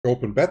The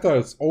open beta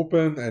is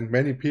open and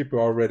many people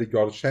already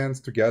got a chance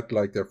to get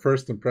like their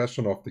first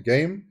impression of the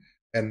game.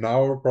 And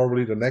now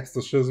probably the next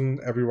decision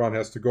everyone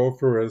has to go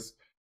through is,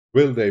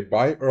 will they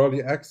buy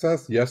early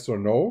access, yes or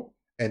no?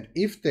 And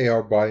if they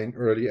are buying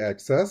early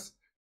access,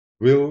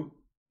 will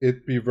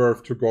it be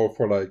worth to go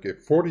for like a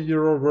 40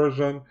 euro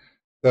version,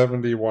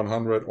 70,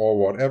 100 or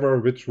whatever?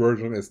 Which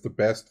version is the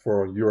best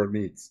for your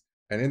needs?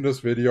 And in this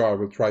video I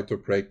will try to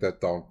break that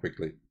down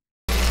quickly.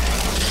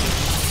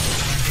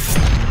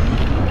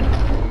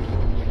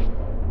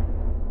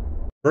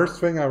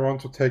 First thing I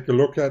want to take a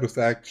look at is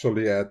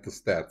actually at the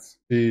stats.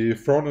 The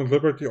Throne and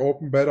Liberty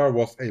Open Beta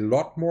was a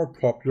lot more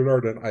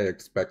popular than I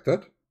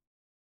expected.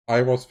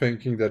 I was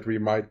thinking that we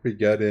might be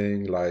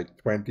getting like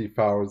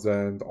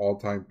 20,000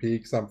 all-time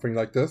peak, something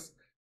like this.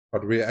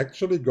 But we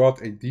actually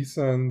got a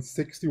decent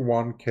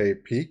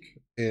 61k peak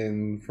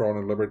in Throne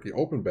and Liberty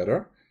Open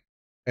Beta.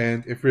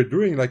 And if we're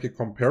doing like a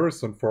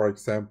comparison, for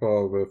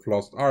example, with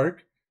Lost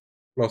Ark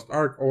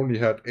only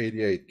had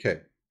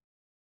 88k.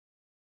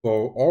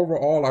 So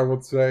overall, I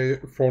would say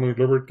Throne and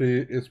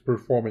Liberty is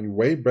performing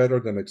way better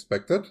than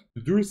expected.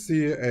 You do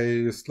see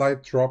a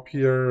slight drop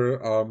here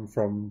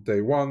from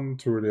day one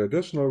to the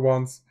additional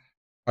ones.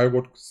 I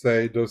would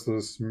say this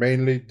is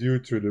mainly due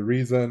to the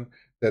reason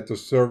that the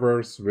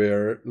servers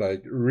were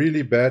like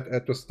really bad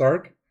at the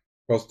start,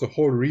 because the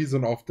whole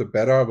reason of the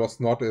beta was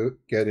not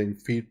getting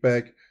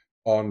feedback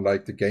on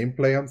like the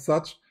gameplay and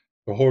such.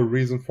 The whole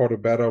reason for the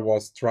beta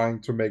was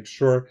trying to make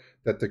sure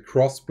that the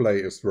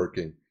crossplay is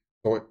working.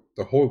 So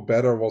the whole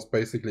beta was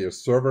basically a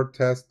server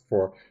test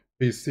for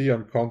PC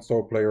and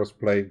console players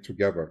playing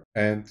together.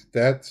 And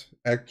that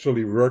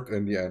actually worked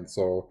in the end.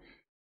 So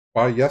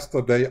by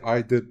yesterday,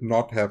 I did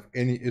not have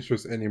any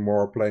issues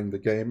anymore playing the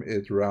game.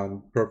 It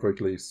ran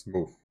perfectly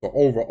smooth. So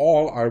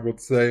overall, I would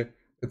say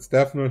it's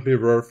definitely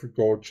worth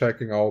go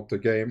checking out the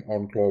game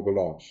on global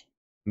launch.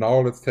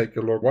 Now let's take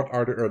a look. What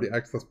are the early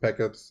access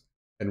packets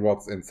and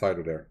what's inside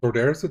of there? So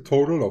there's a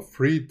total of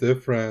 3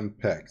 different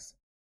packs.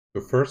 The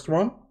first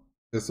one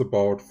is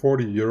about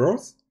 40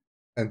 euros,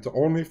 and the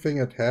only thing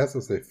it has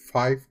is a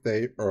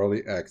 5-day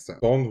early access.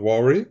 Don't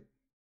worry,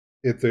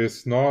 it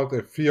is not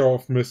a fear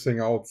of missing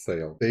out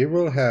sale. They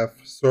will have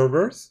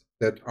servers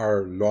that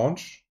are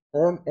launch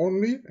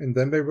only, and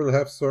then they will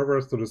have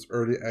servers that is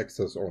early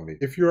access only.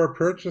 If you are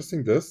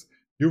purchasing this,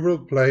 you will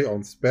play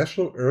on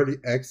special early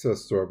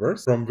access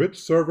servers, from which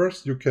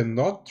servers you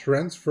cannot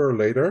transfer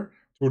later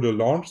to the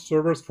launch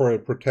servers for a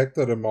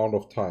protected amount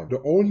of time.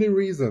 The only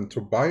reason to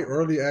buy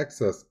early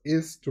access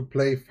is to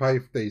play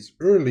 5 days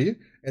early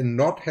and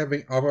not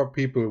having other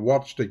people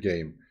watch the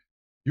game.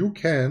 You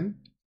can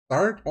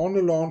start on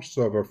the launch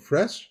server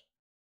fresh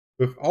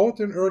without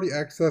an early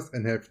access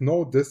and have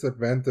no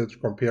disadvantage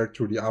compared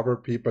to the other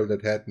people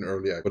that had an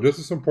early access. So this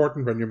is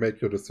important when you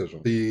make your decision.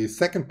 The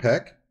second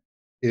pack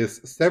is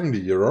 70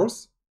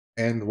 euros,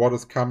 and what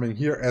is coming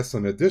here as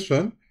an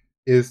addition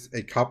is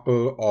a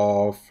couple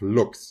of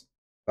looks.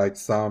 Like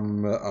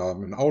some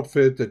an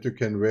outfit that you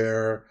can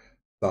wear,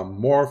 some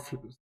morph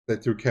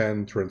that you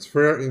can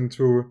transfer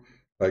into,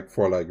 like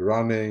for like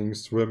running,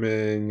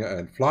 swimming,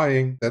 and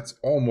flying. That's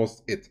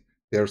almost it.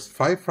 There's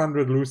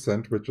 500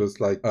 lucent, which is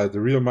like the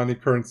real money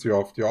currency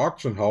of the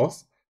auction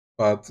house,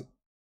 but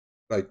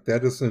like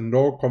that is in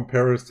no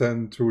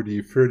comparison to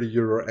the 30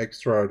 euro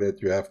extra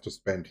that you have to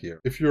spend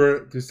here. If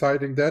you're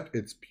deciding that,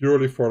 it's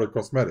purely for the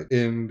cosmetic.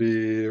 In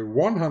the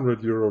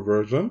 100 euro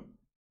version,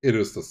 it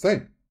is the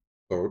same.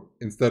 So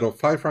instead of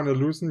 500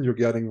 lucent, you're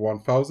getting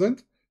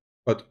 1000,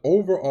 but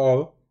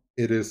overall,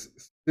 it is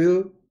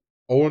still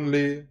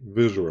only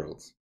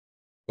visuals.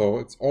 So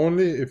it's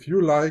only if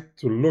you like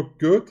to look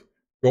good,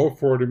 go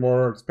for the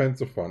more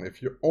expensive one.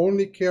 If you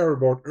only care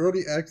about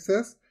early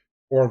access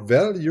or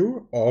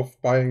value of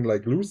buying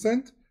like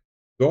lucent,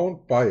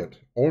 don't buy it.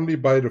 Only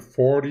buy the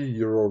 40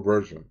 euro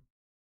version.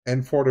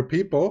 And for the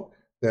people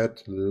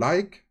that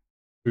like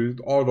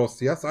all those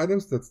CS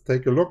items, let's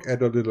take a look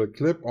at a little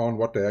clip on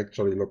what they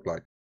actually look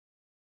like.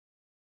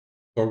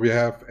 So we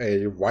have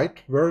a white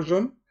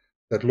version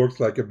that looks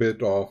like a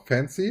bit of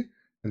fancy,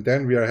 and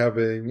then we are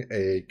having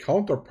a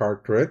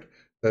counterpart to it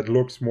that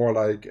looks more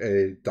like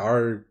a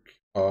dark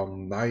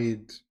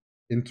knight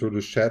into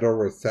the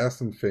shadow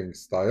assassin thing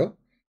style,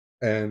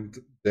 and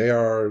they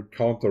are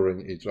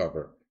countering each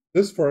other.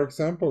 This, for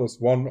example,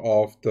 is one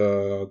of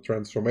the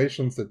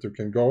transformations that you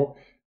can go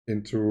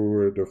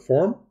into the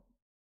form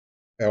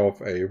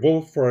of a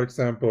wolf, for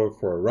example,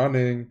 for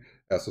running,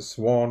 as a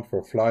swan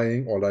for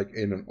flying, or like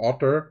in an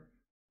otter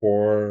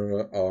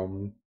for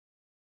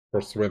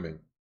swimming.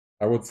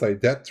 I would say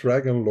that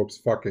dragon looks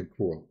fucking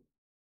cool.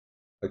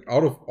 Like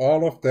out of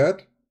all of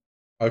that,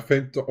 I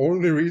think the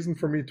only reason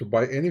for me to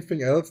buy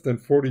anything else than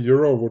 40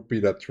 euro would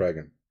be that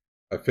dragon.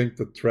 I think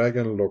the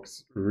dragon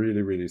looks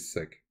really, really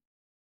sick.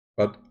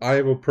 But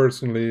I will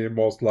personally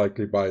most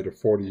likely buy the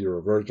 40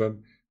 euro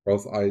version,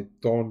 because I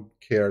don't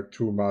care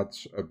too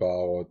much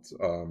about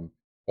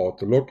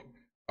the look.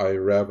 I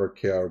rather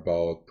care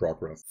about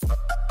progress.